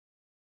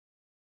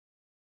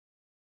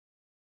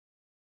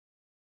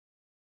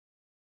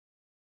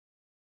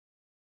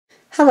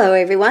Hello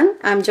everyone,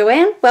 I'm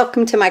Joanne.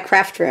 Welcome to my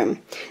craft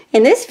room.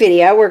 In this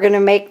video, we're going to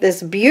make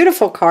this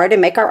beautiful card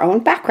and make our own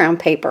background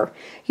paper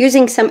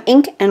using some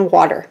ink and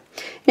water.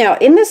 Now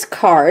in this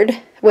card,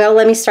 well,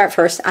 let me start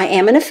first. I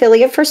am an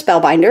affiliate for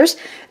Spellbinders.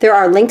 There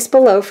are links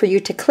below for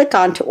you to click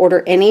on to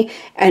order any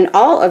and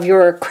all of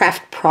your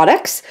craft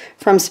products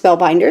from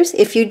Spellbinders.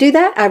 If you do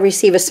that, I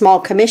receive a small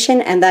commission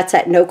and that's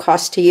at no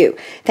cost to you.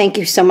 Thank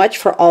you so much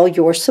for all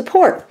your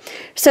support.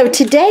 So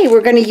today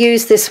we're going to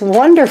use this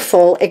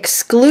wonderful,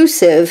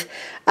 exclusive,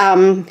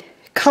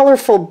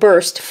 colorful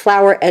burst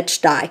flower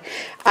etch die.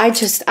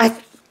 I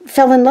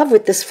fell in love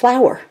with this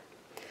flower.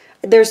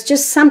 There's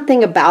just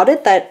something about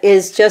it that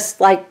is just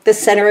like the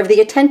center of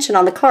the attention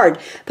on the card.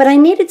 But I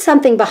needed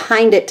something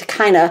behind it to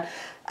kind of,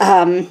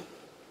 I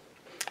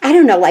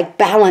don't know, like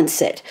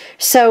balance it.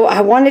 So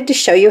I wanted to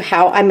show you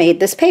how I made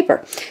this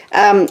paper.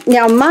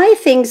 Now my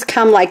things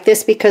come like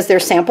this because they're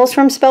samples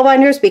from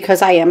Spellbinders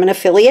because I am an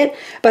affiliate.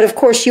 But of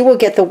course you will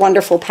get the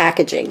wonderful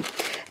packaging.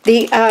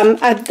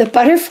 The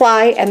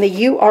butterfly and the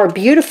You Are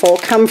Beautiful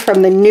come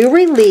from the new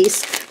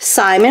release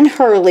Simon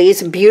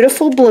Hurley's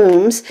Beautiful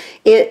Blooms.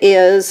 It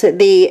is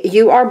the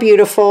You Are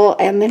Beautiful,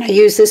 and then I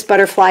use this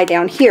butterfly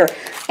down here.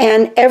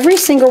 And every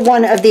single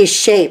one of these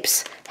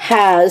shapes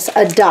has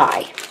a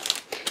die.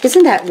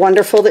 Isn't that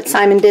wonderful that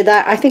Simon did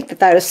that? I think that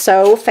that is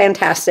so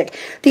fantastic.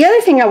 The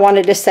other thing I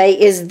wanted to say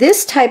is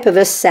this type of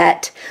a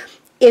set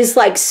is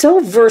like so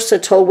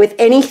versatile with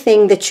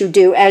anything that you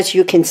do, as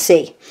you can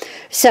see.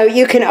 So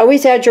you can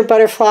always add your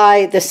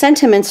butterfly. The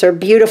sentiments are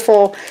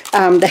beautiful.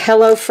 The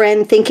hello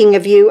friend, thinking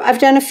of you. I've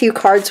done a few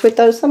cards with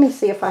those. Let me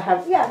see if I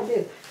have, yeah, I do.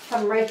 I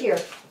have them right here.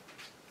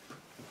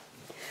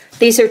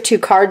 These are two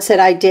cards that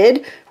I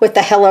did with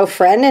the hello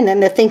friend and then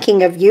the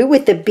thinking of you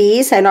with the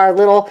bees and our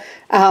little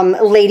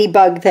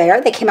ladybug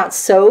there. They came out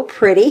so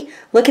pretty.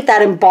 Look at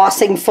that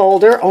embossing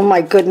folder. Oh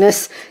my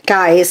goodness,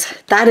 guys,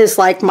 that is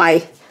like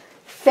my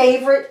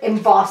favorite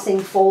embossing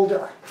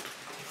folder.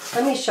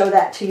 Let me show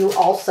that to you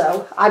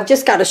also. I've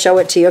just got to show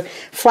it to you.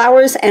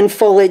 Flowers and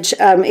Foliage.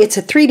 It's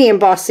a 3D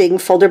embossing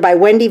folder by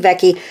Wendy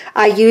Vecchi.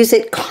 I use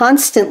it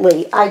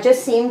constantly. I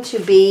just seem to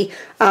be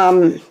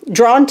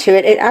drawn to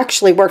it. It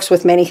actually works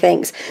with many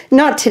things.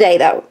 Not today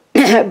though,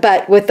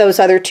 but with those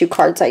other two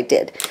cards I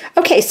did.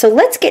 Okay, so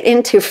let's get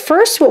into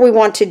first what we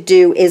want to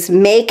do is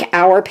make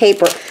our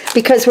paper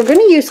because we're going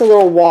to use a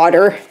little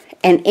water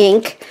and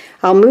ink.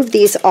 I'll move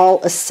these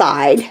all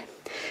aside.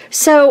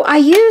 So I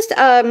used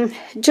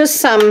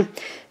just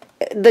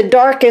the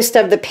darkest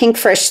of the Pink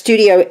Fresh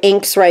Studio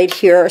inks right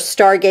here,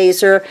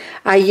 Stargazer.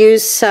 I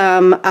used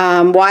some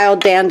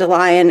Wild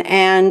Dandelion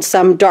and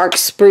some Dark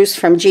Spruce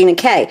from Gina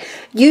K.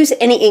 Use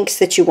any inks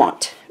that you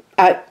want.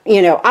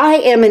 You know, I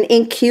am an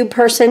ink cube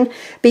person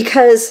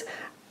because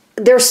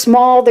they're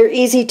small, they're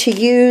easy to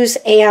use,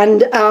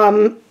 and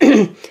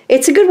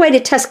it's a good way to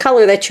test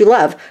color that you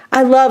love.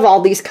 I love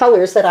all these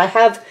colors that I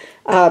have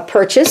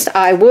purchased.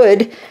 I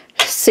would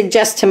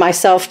suggest to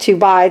myself to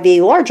buy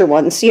the larger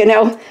ones, you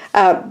know.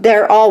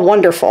 They're all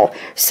wonderful.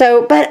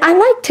 So, but I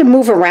like to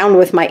move around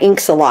with my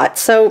inks a lot,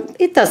 so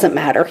it doesn't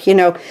matter, you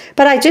know.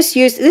 But I just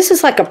used, this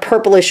is like a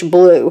purplish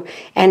blue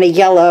and a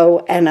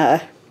yellow and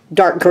a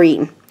dark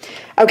green.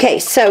 Okay,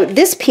 so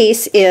this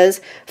piece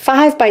is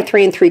 5 by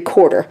 3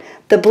 3/4.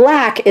 The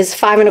black is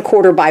 5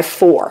 1/4 by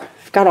 4.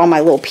 I've got all my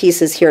little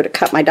pieces here to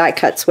cut my die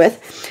cuts with.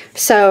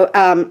 So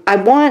I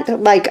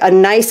want like a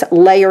nice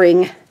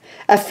layering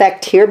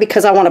effect here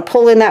because I want to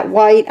pull in that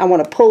white, I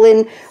want to pull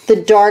in the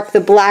dark,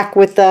 the black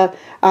with the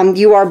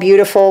You Are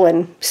Beautiful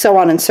and so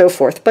on and so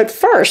forth. But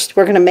first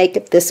we're going to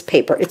make this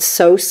paper. It's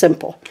so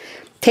simple.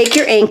 Take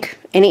your ink,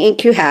 any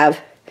ink you have,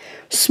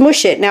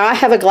 smush it. Now I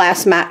have a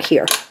glass mat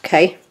here,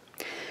 okay?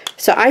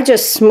 So I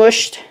just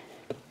smushed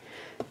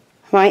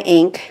my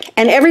ink,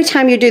 and every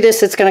time you do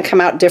this it's going to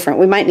come out different.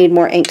 We might need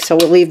more ink, so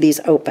we'll leave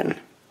these open.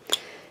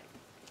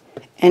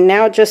 And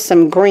now just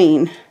some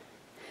green.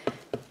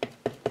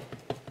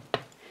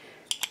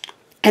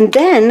 And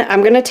then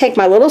I'm going to take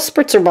my little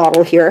spritzer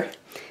bottle here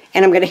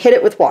and I'm going to hit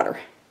it with water.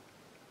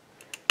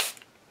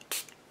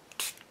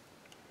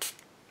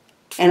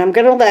 And I'm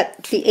going to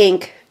let the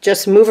ink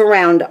just move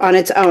around on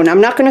its own. I'm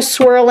not going to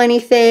swirl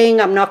anything.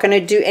 I'm not going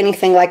to do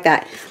anything like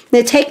that. I'm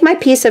going to take my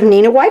piece of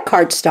Neenah white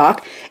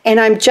cardstock and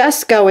I'm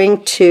just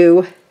going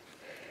to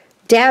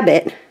dab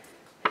it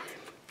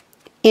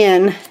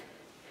in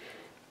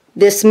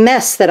this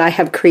mess that I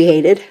have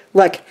created.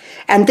 Look,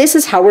 and this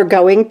is how we're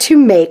going to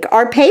make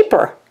our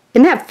paper.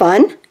 Isn't that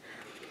fun?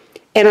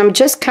 And I'm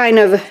just kind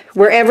of,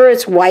 wherever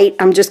it's white,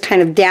 I'm just kind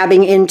of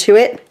dabbing into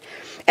it.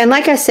 And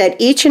like I said,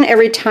 each and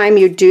every time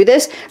you do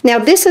this, now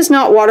this is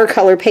not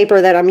watercolor paper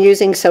that I'm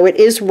using, so it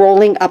is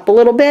rolling up a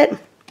little bit.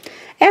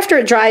 After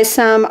it dries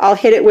some, I'll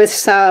hit it with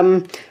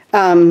some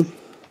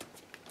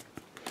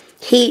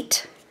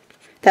heat.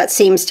 That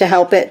seems to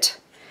help it.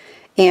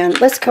 And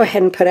let's go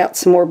ahead and put out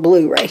some more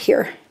blue right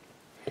here.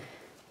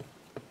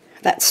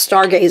 That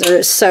Stargazer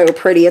is so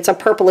pretty. It's a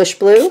purplish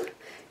blue.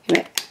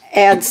 And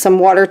add some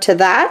water to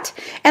that.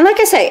 And like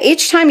I say,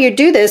 each time you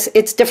do this,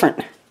 it's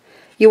different.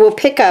 You will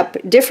pick up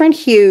different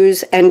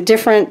hues and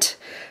different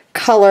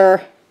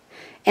color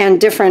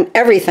and different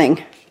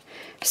everything.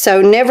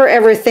 So never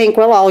ever think,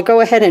 well, I'll go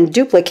ahead and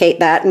duplicate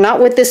that. Not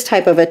with this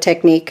type of a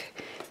technique,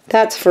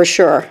 that's for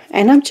sure.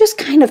 And I'm just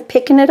kind of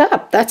picking it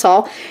up, that's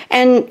all.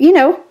 And you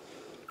know,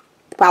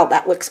 wow,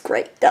 that looks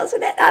great,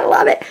 doesn't it? I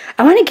love it.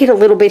 I want to get a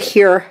little bit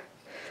here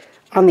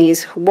on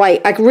these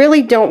white. I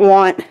really don't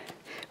want,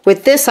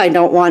 with this I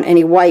don't want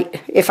any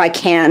white, if I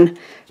can,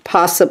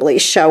 possibly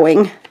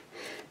showing.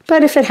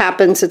 But if it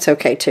happens, it's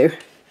okay too.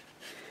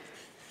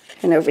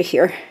 And over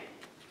here.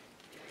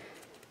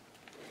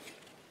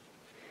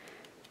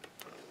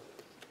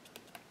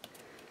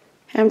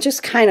 I'm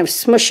just kind of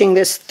smushing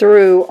this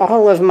through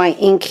all of my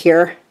ink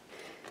here.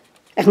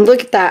 And look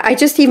at that, I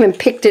just even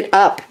picked it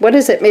up. What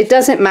is it? It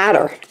doesn't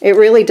matter. It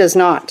really does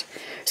not.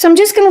 So I'm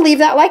just going to leave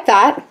that like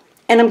that,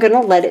 and I'm going to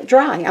let it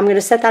dry. I'm going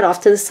to set that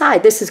off to the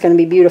side. This is going to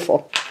be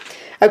beautiful.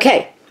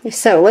 Okay,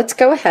 so let's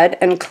go ahead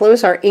and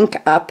close our ink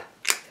up.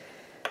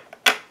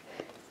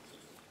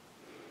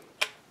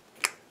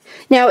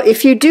 Now,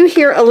 if you do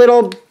hear a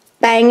little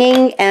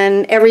banging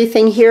and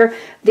everything here,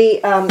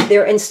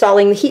 they're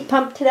installing the heat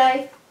pump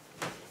today.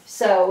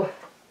 So,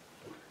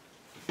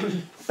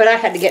 but I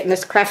had to get in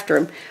this craft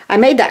room. I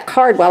made that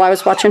card while I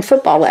was watching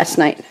football last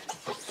night,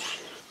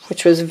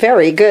 which was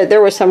very good.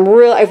 There was some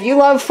real, if you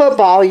love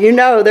football, you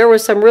know there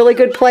was some really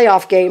good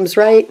playoff games,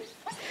 right?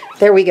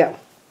 There we go.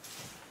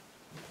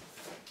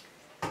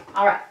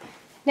 All right,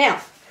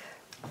 now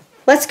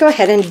let's go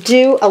ahead and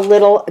do a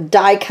little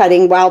die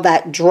cutting while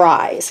that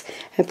dries.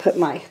 I put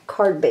my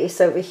card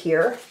base over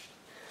here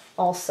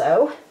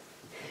also,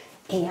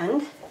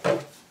 and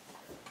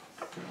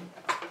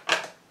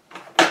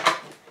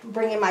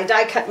bring in my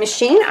die cut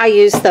machine. I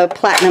use the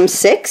Platinum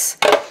 6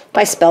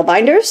 by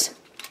Spellbinders.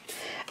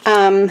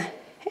 And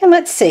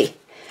let's see,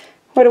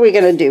 what are we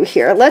going to do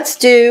here? Let's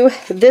do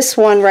this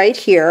one right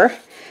here.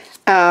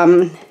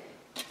 And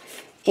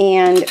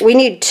we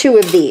need 2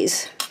 of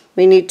these.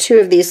 We need 2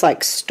 of these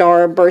like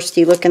star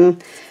bursty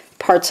looking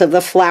parts of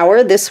the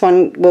flower. This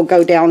one will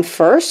go down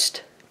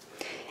first.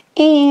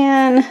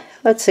 And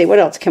let's see, what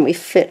else can we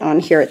fit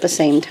on here at the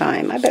same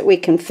time? I bet we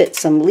can fit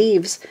some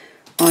leaves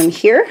on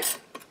here.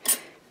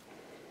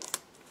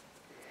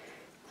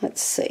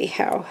 Let's see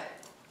how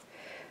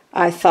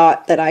I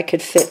thought that I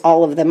could fit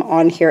all of them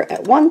on here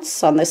at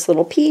once on this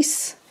little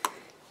piece.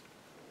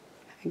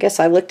 I guess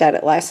I looked at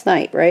it last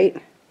night,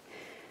 right?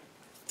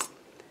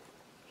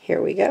 Here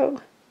we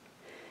go.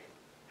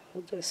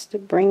 We'll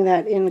just bring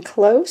that in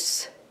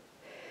close.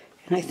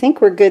 And I think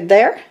we're good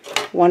there.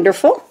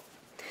 Wonderful.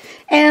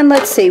 And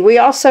let's see, we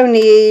also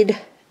need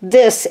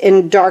this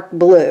in dark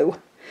blue.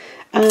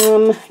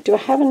 Do I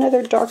have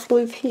another dark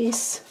blue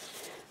piece?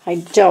 I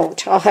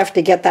don't. I'll have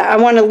to get that. I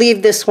want to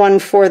leave this one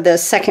for the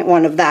second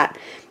one of that,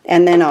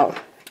 and then I'll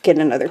get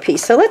another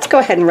piece. So let's go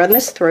ahead and run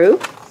this through.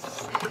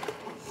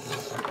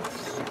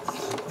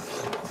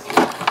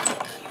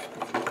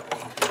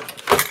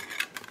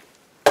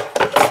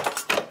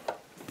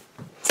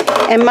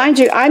 And mind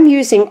you, I'm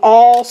using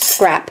all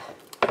scrap.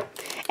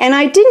 And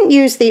I didn't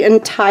use the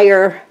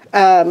entire,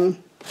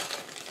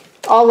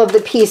 all of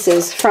the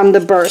pieces from the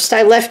burst.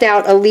 I left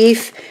out a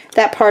leaf,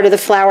 that part of the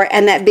flower,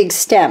 and that big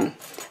stem.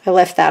 I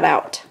left that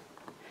out.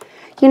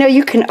 You know,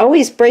 you can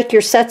always break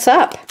your sets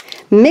up.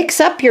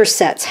 Mix up your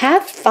sets.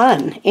 Have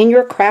fun in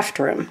your craft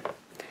room.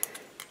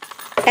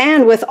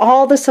 And with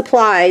all the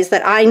supplies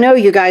that I know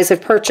you guys have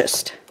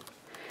purchased.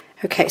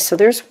 Okay, so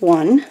there's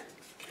one.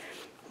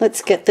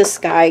 Let's get this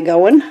guy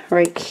going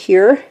right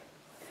here.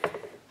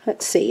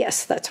 Let's see,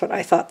 yes, that's what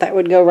I thought that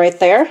would go right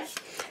there.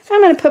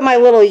 I'm going to put my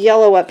little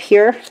yellow up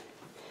here.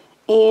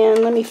 And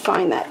let me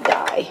find that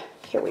die.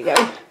 Here we go.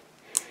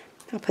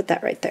 I'll put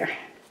that right there.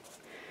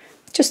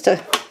 Just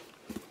to,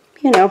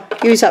 you know,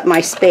 use up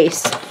my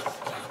space.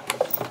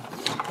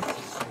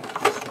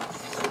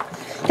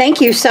 Thank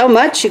you so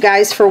much, you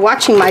guys, for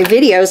watching my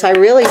videos. I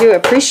really do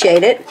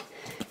appreciate it.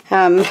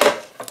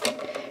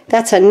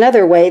 That's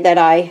another way that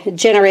I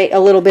generate a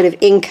little bit of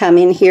income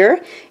in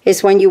here,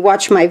 is when you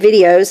watch my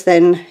videos,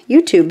 then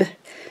YouTube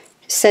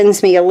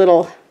sends me a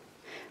little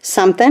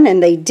something,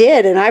 and they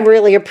did, and I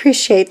really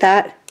appreciate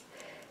that.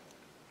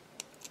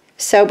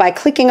 So by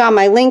clicking on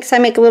my links, I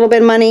make a little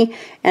bit of money,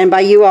 and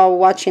by you all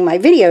watching my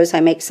videos, I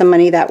make some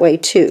money that way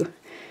too.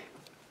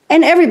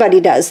 And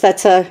everybody does.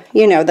 That's a,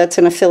 you know, that's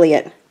an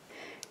affiliate.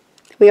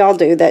 We all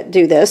do that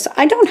do this.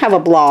 I don't have a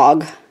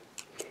blog.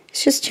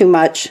 It's just too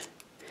much.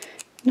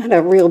 Not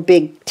a real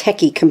big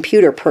techie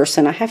computer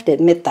person, I have to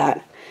admit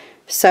that.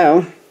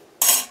 So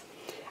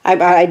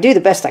I do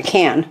the best I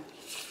can.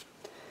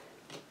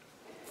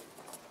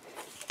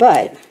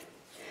 But,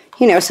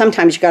 you know,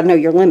 sometimes you got to know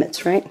your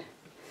limits, right?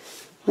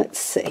 Let's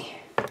see.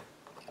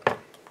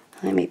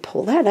 Let me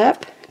pull that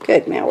up.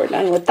 Good, now we're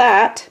done with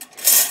that.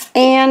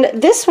 And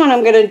this one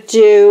I'm going to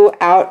do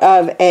out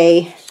of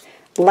a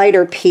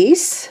lighter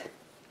piece.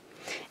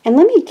 And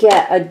let me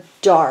get a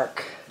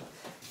dark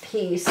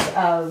piece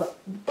of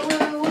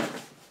blue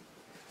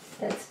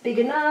that's big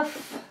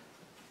enough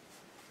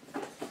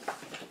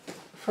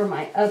for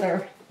my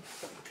other.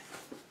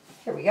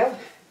 Here we go.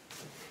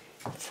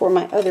 Let's for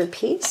my other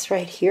piece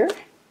right here.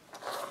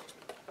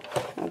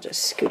 I'll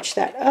just scooch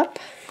that up.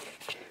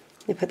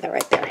 Let me put that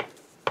right there.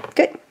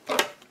 Good.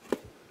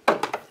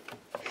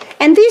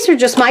 And these are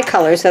just my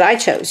colors that I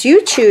chose.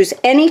 You choose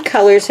any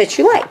colors that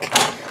you like.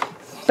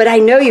 But I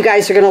know you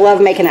guys are going to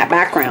love making that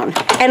background.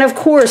 And of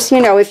course, you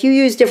know, if you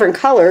use different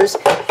colors,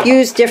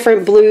 use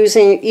different blues,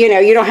 and you know,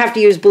 you don't have to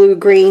use blue,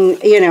 green,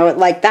 you know,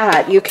 like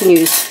that. You can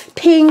use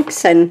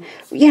pinks and,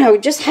 you know,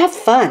 just have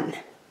fun.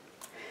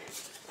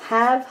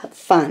 Have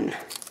fun.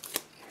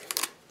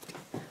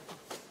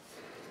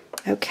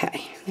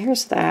 Okay,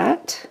 there's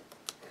that.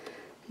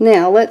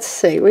 Now, let's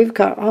see. We've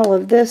got all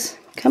of this.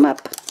 Come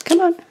up.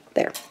 Come on.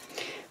 There.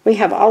 We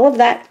have all of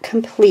that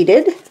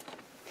completed.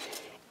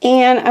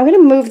 And I'm going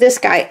to move this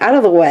guy out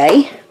of the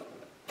way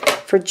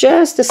for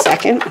just a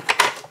second.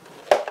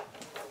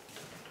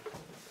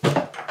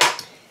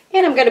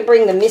 And I'm going to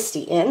bring the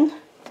MISTI in.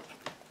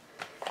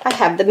 I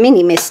have the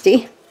mini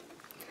MISTI.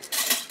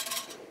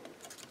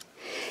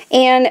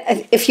 And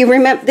if you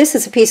remember, this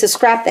is a piece of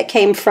scrap that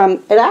came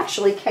from, it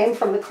actually came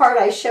from the card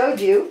I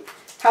showed you.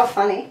 How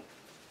funny.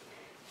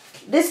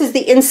 This is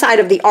the inside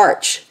of the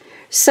arch.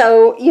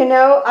 So, you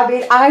know, I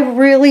mean, I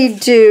really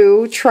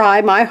do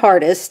try my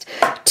hardest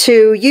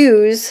to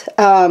use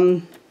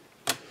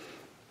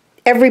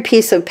every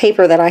piece of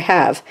paper that I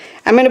have.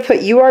 I'm going to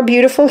put You Are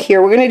Beautiful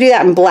here. We're going to do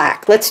that in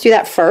black. Let's do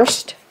that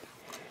first.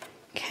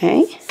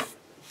 Okay.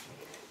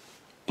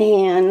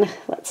 And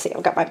let's see,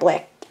 I've got my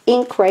black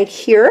ink right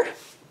here.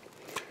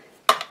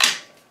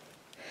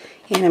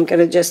 And I'm going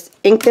to just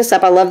ink this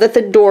up. I love that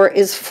the door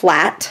is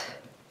flat.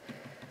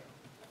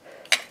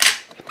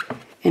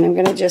 And I'm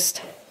going to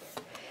just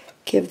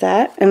give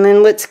that, and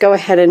then let's go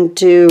ahead and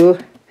do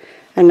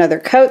another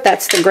coat.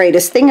 That's the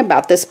greatest thing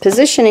about this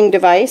positioning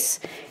device,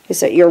 is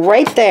that you're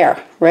right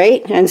there,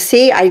 right? And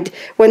see,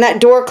 when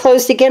that door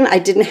closed again, I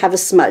didn't have a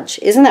smudge.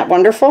 Isn't that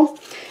wonderful?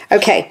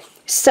 Okay,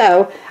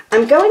 so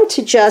I'm going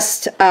to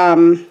just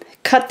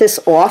cut this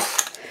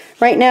off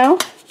right now,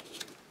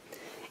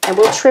 and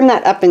we'll trim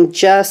that up in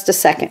just a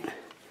second.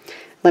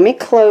 Let me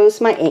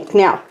close my ink.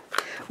 Now,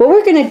 what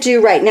we're going to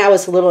do right now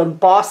is a little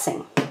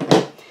embossing.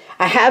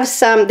 I have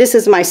some, this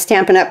is my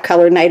Stampin' Up!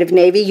 Color, Night of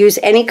Navy. Use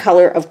any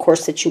color, of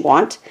course, that you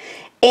want.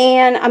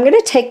 And I'm going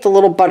to take the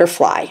little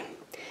butterfly.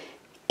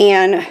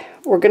 And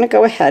we're going to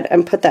go ahead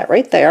and put that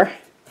right there.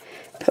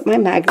 Put my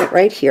magnet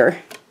right here.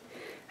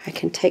 I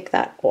can take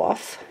that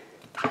off.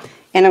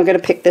 And I'm going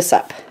to pick this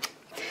up.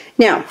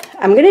 Now,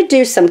 I'm going to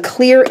do some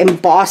clear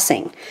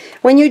embossing.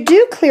 When you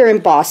do clear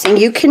embossing,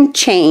 you can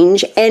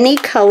change any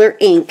color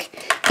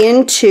ink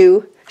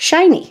into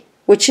shiny,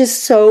 which is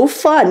so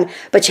fun,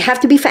 but you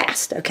have to be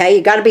fast, okay?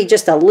 You got to be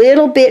just a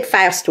little bit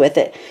fast with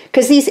it,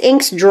 because these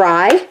inks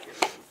dry,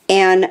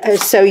 and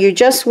so you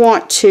just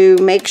want to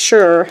make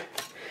sure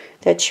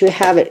that you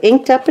have it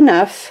inked up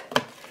enough.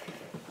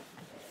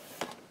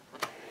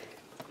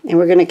 And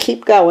we're going to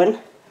keep going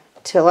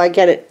till I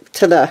get it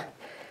to the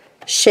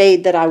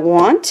shade that I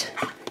want.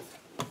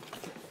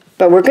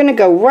 But we're going to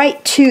go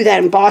right to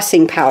that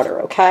embossing powder,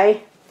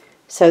 okay?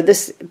 So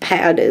this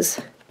pad is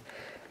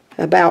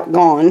about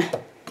gone.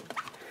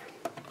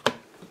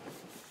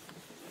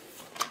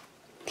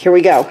 Here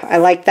we go. I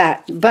like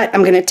that. But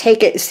I'm going to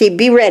take it, see,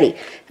 be ready.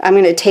 I'm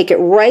going to take it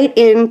right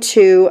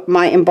into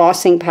my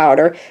embossing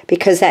powder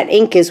because that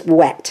ink is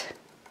wet.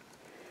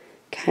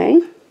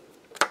 Okay?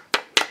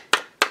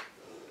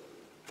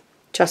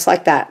 Just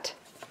like that.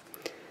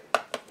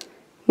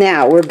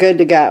 Now we're good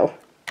to go.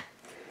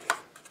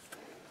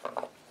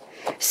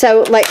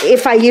 So, like,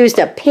 if I used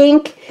a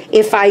pink,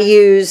 if I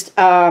used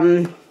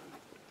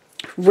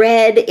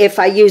red, if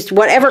I used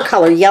whatever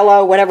color,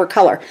 yellow, whatever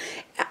color,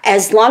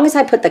 as long as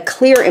I put the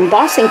clear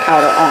embossing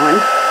powder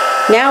on,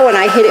 now when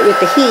I hit it with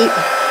the heat,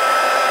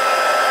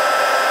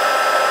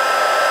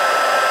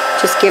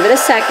 just give it a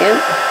second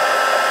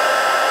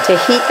to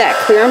heat that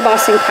clear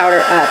embossing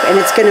powder up, and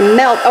it's going to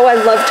melt. Oh, I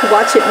love to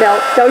watch it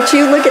melt. Don't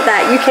you? Look at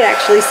that. You can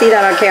actually see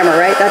that on camera,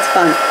 right? That's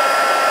fun.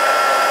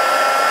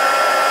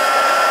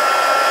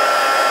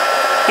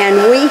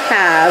 And we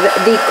have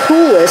the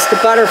coolest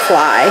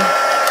butterfly.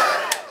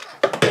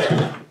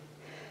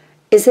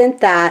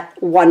 Isn't that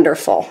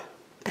wonderful?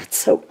 That's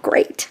so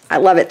great. I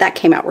love it. That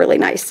came out really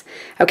nice.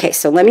 Okay,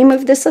 so let me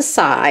move this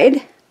aside.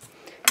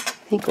 I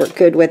think we're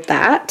good with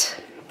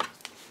that.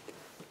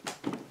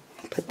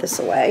 Put this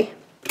away.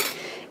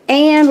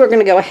 And we're going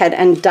to go ahead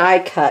and die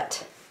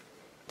cut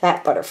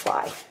that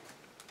butterfly.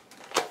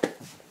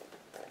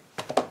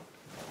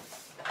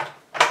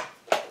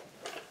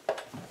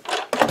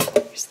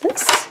 Here's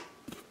this.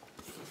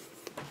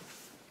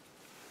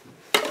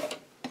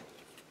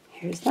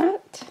 Here's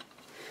that.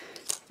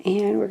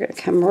 And we're going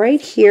to come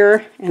right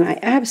here, and I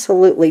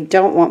absolutely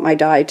don't want my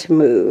die to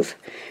move.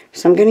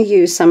 So I'm going to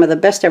use some of the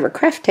Best Ever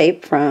Craft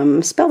Tape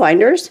from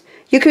Spellbinders.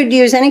 You could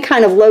use any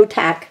kind of low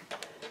tack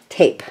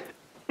tape.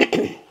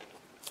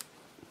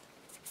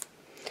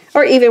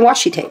 Or even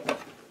washi tape.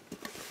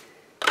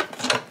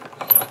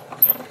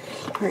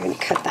 We're going to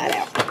cut that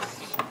out.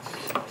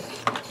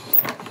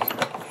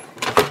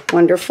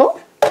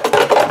 Wonderful.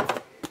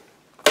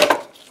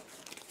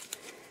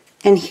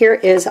 And here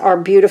is our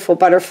beautiful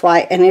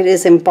butterfly, and it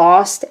is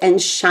embossed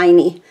and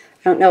shiny.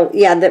 I don't know,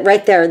 yeah, that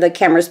right there, the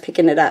camera's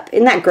picking it up.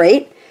 Isn't that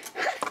great?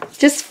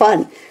 Just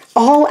fun.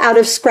 All out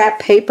of scrap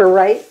paper,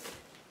 right?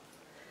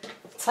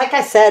 It's like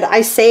I said,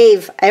 I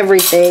save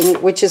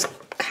everything, which is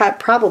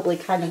probably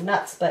kind of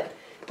nuts, but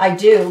I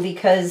do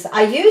because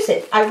I use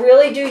it. I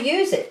really do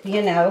use it,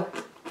 you know.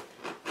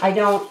 I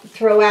don't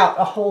throw out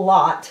a whole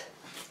lot.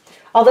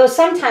 Although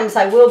sometimes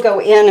I will go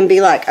in and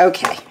be like,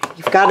 okay,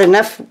 you've got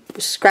enough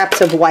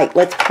scraps of white,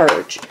 let's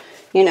purge.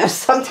 You know,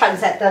 sometimes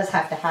that does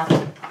have to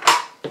happen.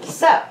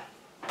 So,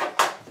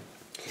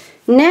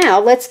 now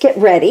let's get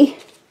ready.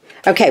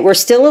 Okay, we're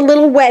still a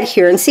little wet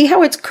here, and see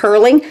how it's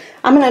curling?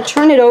 I'm going to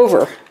turn it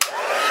over.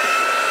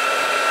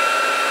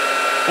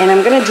 And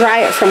I'm going to dry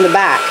it from the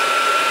back.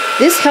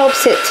 This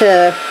helps it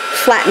to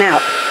flatten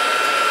out.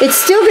 It's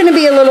still going to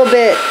be a little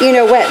bit, you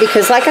know, wet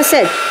because, like I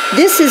said,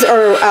 this is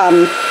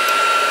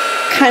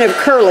kind of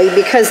curly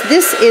because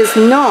this is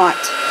not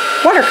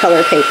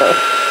watercolor paper.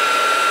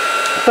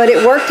 But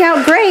it worked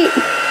out great.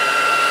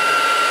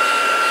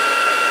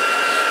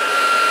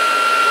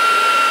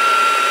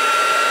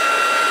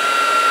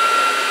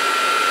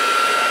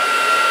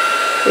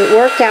 It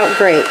worked out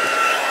great.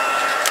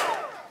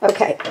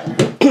 Okay,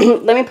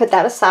 let me put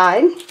that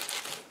aside.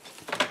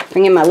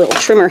 Bring in my little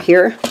trimmer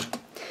here.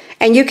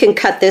 And you can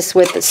cut this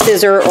with a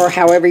scissor or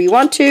however you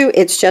want to.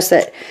 It's just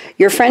that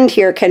your friend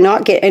here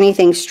cannot get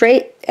anything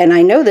straight, and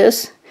I know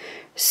this.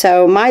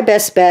 So my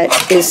best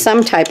bet is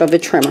some type of a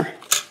trimmer.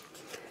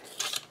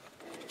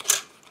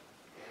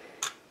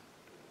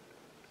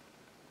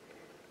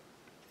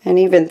 And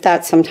even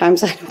that,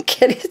 sometimes I don't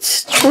get it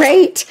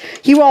straight.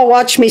 You all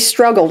watch me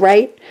struggle,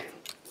 right?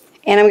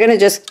 And I'm going to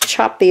just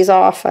chop these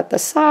off at the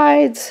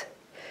sides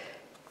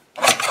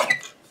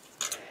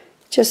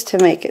just to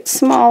make it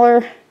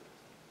smaller.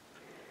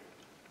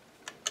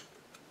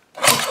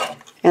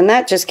 And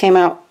that just came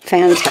out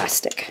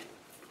fantastic.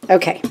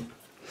 Okay.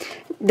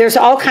 There's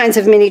all kinds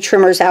of mini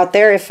trimmers out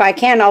there. If I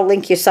can, I'll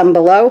link you some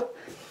below.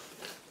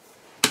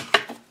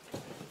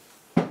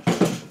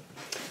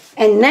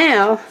 And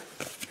now,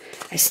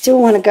 I still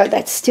want to go,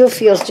 that still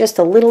feels just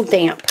a little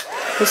damp.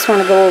 Just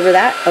want to go over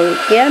that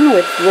again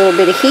with a little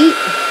bit of heat.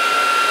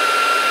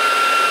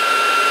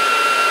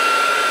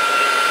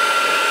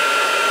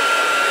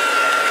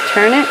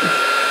 Turn it.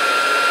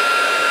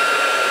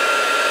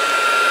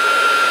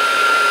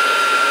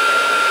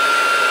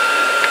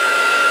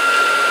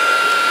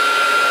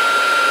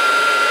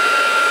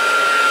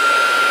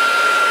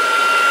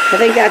 I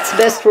think that's the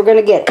best we're going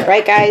to get it,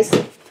 right guys?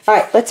 All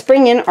right, let's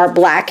bring in our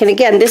black. And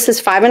again, this is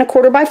 5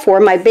 1/4 by 4.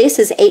 My base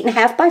is 8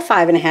 1/2 by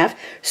 5 1/2.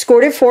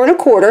 Scored at 4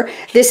 1/4.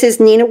 This is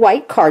Neenah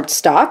white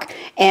cardstock,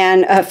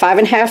 and 5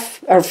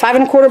 1/2 or 5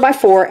 1/4 by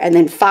 4, and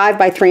then 5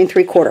 by 3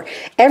 3/4.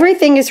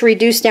 Everything is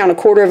reduced down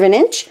 1/4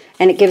 inch,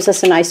 and it gives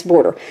us a nice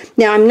border.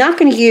 Now, I'm not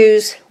going to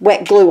use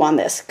wet glue on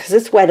this because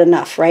it's wet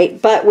enough, right?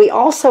 But we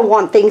also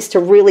want things to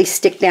really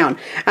stick down.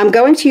 I'm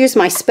going to use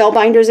my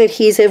Spellbinders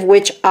adhesive,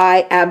 which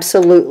I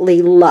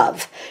absolutely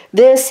love.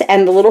 This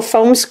and the little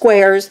foam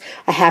squares.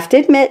 I have to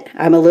admit,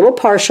 I'm a little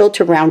partial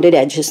to rounded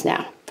edges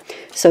now.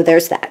 So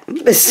there's that.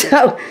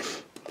 So,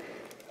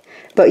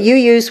 but you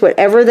use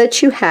whatever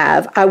that you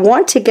have. I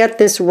want to get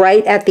this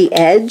right at the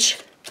edge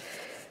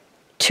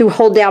to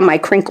hold down my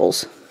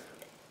crinkles.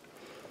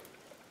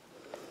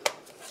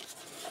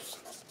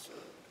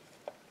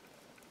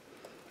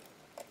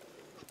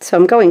 So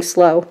I'm going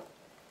slow.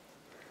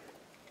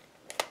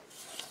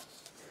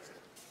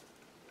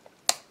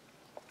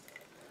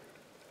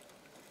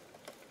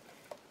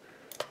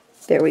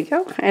 There we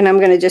go. And I'm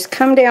going to just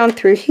come down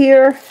through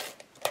here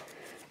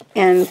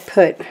and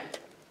put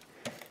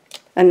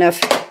enough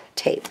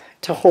tape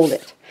to hold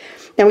it.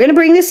 Now I'm going to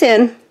bring this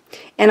in,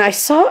 and I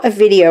saw a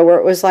video where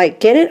it was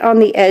like, get it on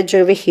the edge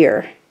over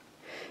here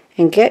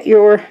and get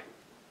your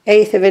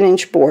 1/8 of an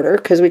inch border,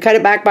 because we cut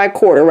it back by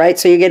 1/4, right?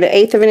 So you get an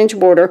 1/8 of an inch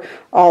border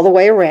all the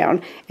way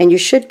around, and you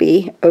should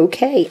be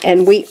okay.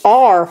 And we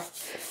are.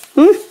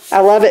 I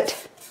love it.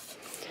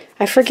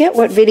 I forget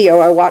what video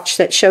I watched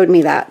that showed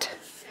me that.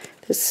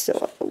 This is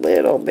still a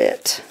little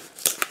bit.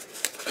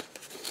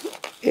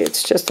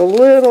 It's just a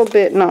little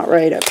bit not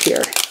right up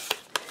here.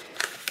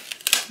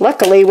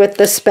 Luckily, with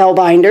the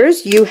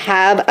Spellbinders, you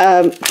have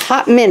a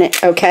hot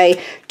minute,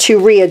 okay, to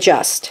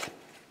readjust.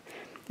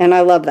 And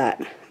I love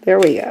that. There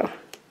we go.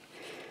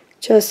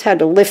 Just had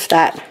to lift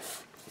that.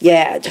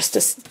 Yeah, just a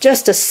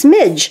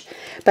smidge.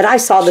 But I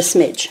saw the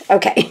smidge.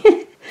 Okay.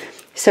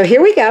 So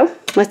here we go.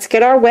 Let's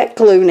get our wet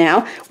glue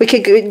now. We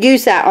could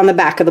use that on the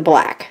back of the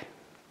black.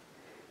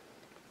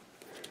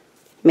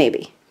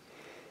 Maybe.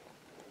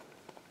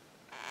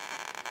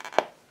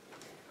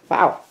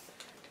 Wow.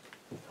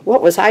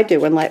 What was I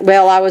doing?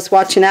 Well, I was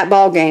watching that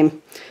ball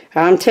game.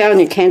 I'm telling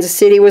you, Kansas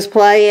City was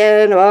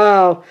playing.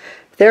 Oh,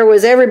 there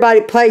was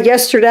everybody played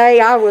yesterday.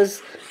 I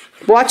was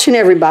watching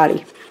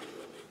everybody.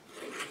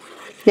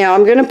 Now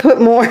I'm going to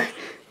put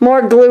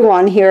more glue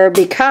on here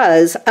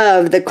because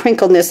of the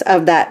crinkleness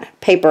of that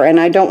paper, and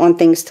I don't want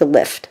things to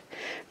lift.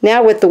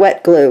 Now with the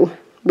wet glue,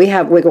 we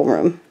have wiggle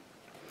room.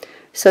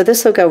 So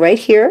this will go right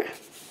here.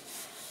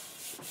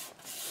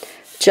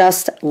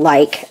 Just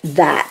like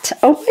that.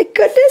 Oh my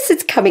goodness,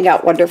 it's coming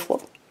out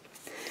wonderful.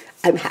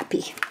 I'm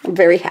happy. I'm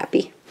very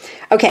happy.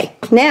 Okay,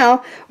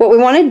 now what we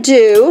want to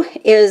do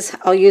is,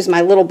 I'll use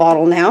my little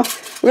bottle now.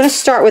 We're going to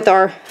start with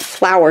our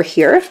flower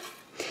here.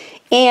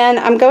 And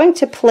I'm going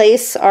to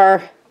place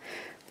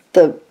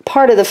the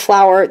part of the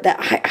flower that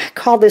I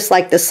call this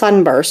like the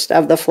sunburst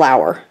of the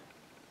flower.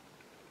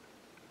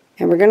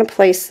 And we're going to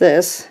place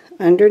this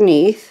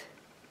underneath.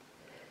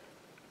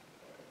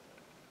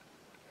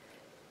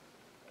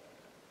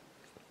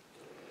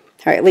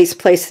 All right, at least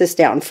place this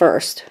down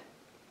first.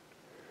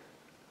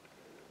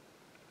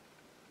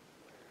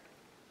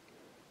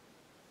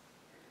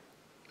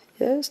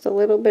 Just a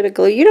little bit of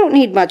glue. You don't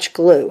need much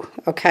glue,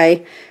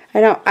 okay?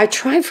 I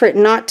try for it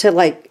not to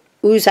like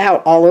ooze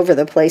out all over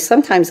the place.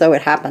 Sometimes though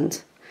it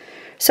happens.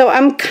 So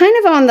I'm kind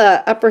of on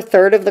the upper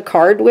third of the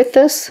card with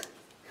this,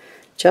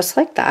 just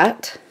like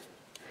that.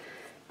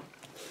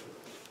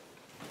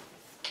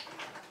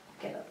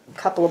 Get a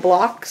couple of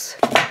blocks,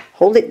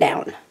 hold it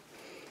down.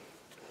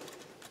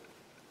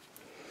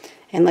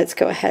 And let's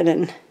go ahead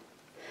and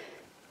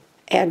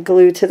add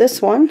glue to this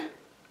one.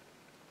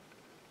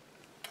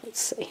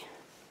 Let's see.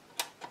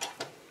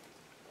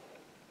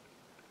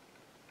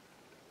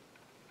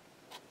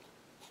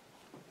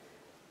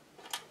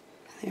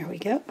 There we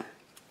go.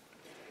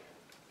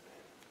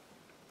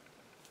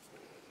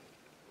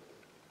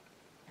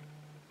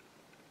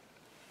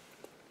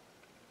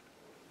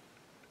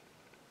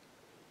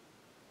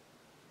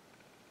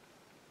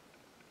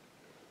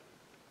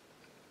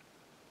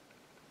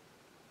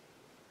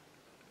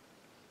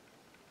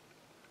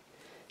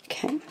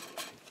 Okay.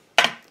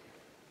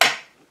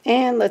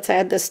 And let's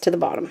add this to the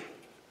bottom.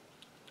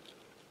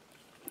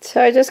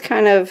 So I just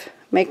kind of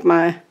make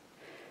my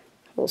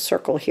little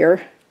circle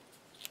here.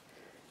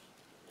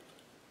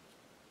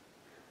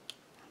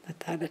 Let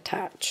that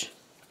attach.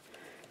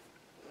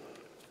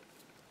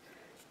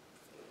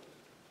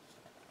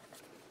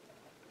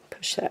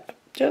 Push that up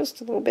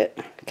just a little bit.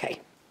 Okay.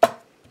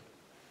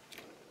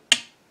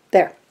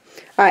 There.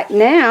 All right,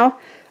 now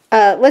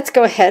let's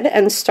go ahead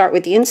and start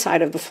with the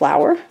inside of the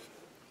flower.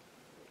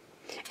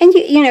 And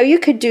you know, you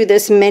could do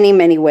this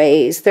many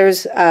ways.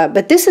 There's,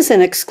 but this is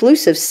an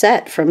exclusive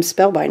set from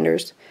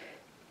Spellbinders.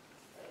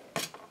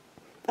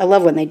 I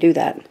love when they do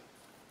that.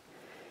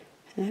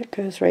 And that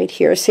goes right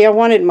here. See, I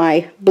wanted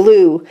my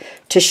blue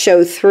to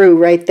show through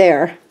right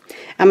there.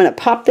 I'm going to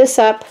pop this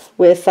up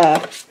with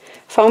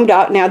foam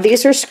dot. Now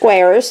these are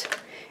squares,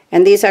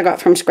 and these I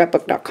got from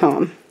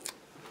scrapbook.com.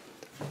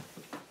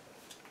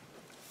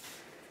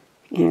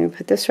 And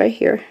put this right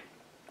here.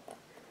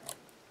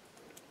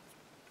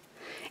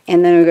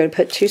 And then we're going to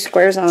put 2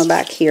 squares on the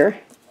back here.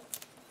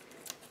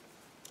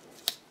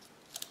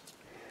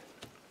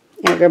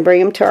 And we're going to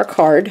bring them to our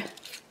card.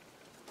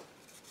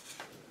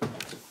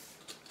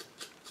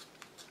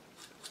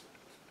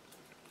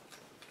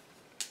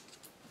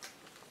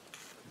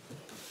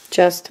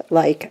 Just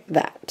like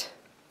that.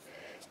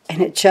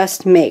 And it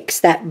just makes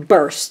that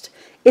burst.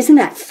 Isn't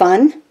that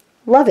fun?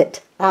 Love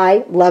it.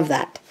 I love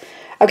that.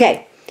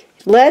 Okay,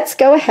 let's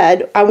go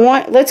ahead.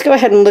 Let's go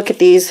ahead and look at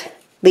these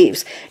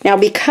leaves. Now,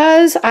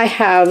 because I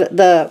have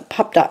the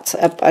pop dots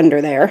up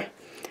under there,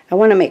 I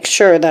want to make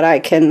sure that I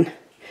can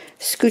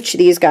scooch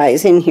these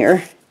guys in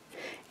here.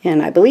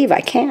 And I believe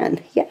I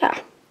can. Yeah.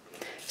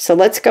 So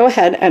let's go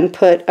ahead and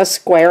put a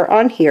square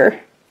on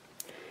here.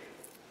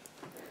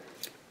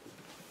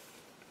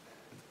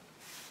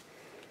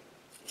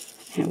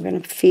 And I'm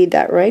going to feed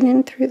that right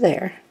in through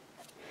there.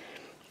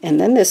 And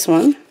then this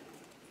one.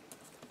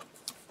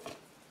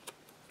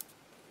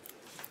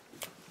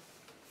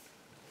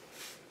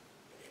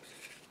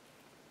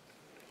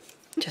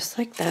 Just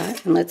like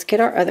that. And let's get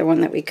our other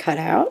one that we cut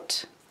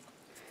out.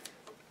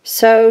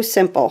 So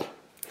simple.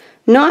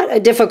 Not a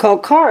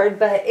difficult card,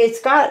 but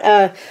it's got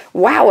a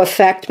wow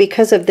effect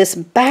because of this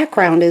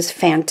background is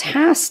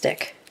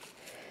fantastic.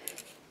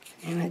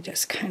 And I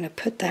just kind of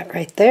put that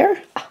right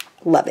there. Oh,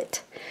 love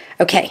it.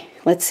 Okay,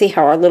 let's see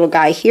how our little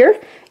guy here.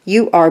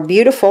 You are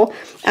beautiful.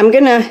 I'm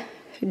going to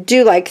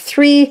do like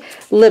 3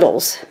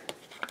 littles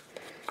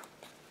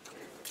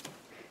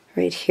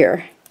right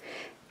here,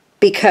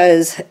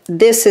 because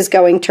this is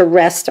going to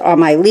rest on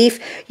my leaf.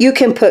 You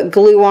can put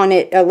glue on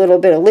it, a little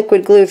bit of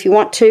liquid glue if you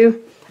want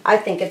to. I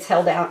think it's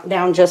held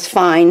down just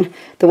fine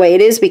the way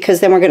it is, because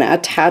then we're going to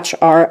attach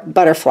our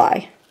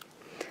butterfly.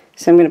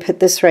 So I'm going to put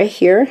this right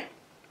here,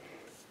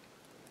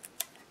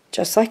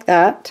 just like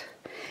that.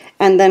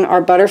 And then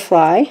our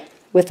butterfly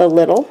with a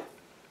little.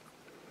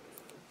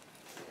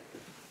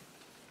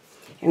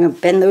 I'm going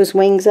to bend those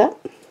wings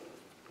up,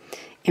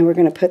 and we're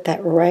going to put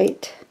that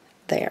right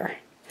there.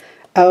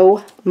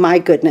 Oh my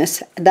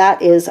goodness, that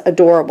is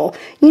adorable.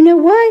 You know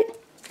what?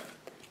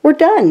 We're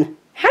done.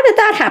 How did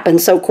that happen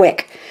so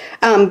quick?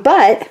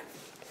 But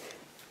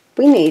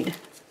we need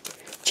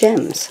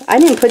gems. I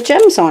didn't put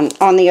gems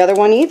on the other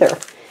one either,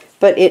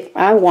 but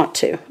I want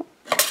to.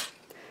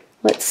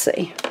 Let's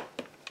see.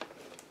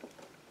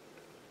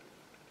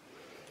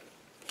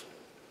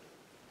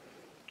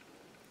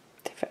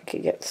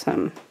 could get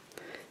some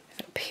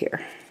up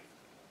here.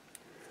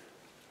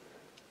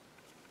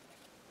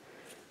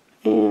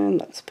 And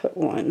let's put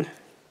one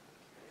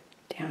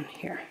down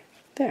here.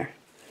 There.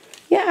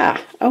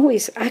 Yeah,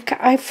 always,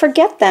 I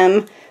forget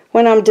them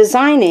when I'm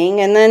designing,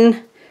 and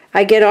then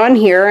I get on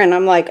here and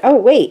I'm like, oh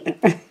wait,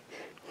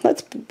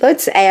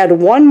 let's add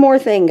one more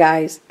thing,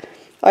 guys.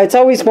 Oh, it's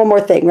always one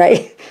more thing,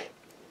 right?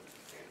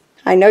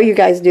 I know you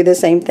guys do the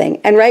same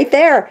thing. And right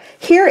there,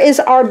 here is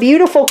our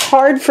beautiful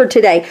card for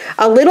today.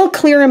 A little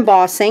clear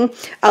embossing,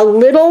 a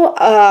little,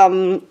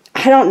 I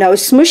don't know,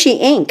 smushy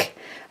ink.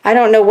 I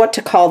don't know what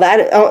to call that.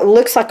 It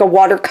looks like a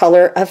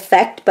watercolor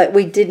effect, but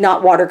we did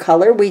not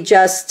watercolor. We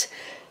just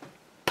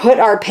put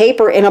our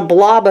paper in a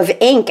blob of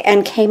ink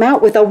and came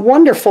out with a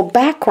wonderful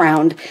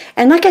background.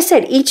 And like I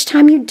said, each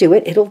time you do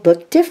it, it'll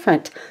look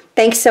different.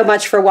 Thanks so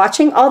much for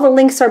watching. All the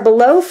links are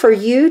below for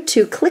you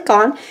to click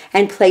on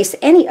and place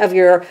any of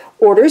your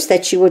orders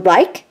that you would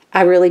like.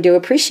 I really do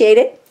appreciate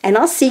it, and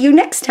I'll see you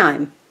next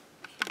time.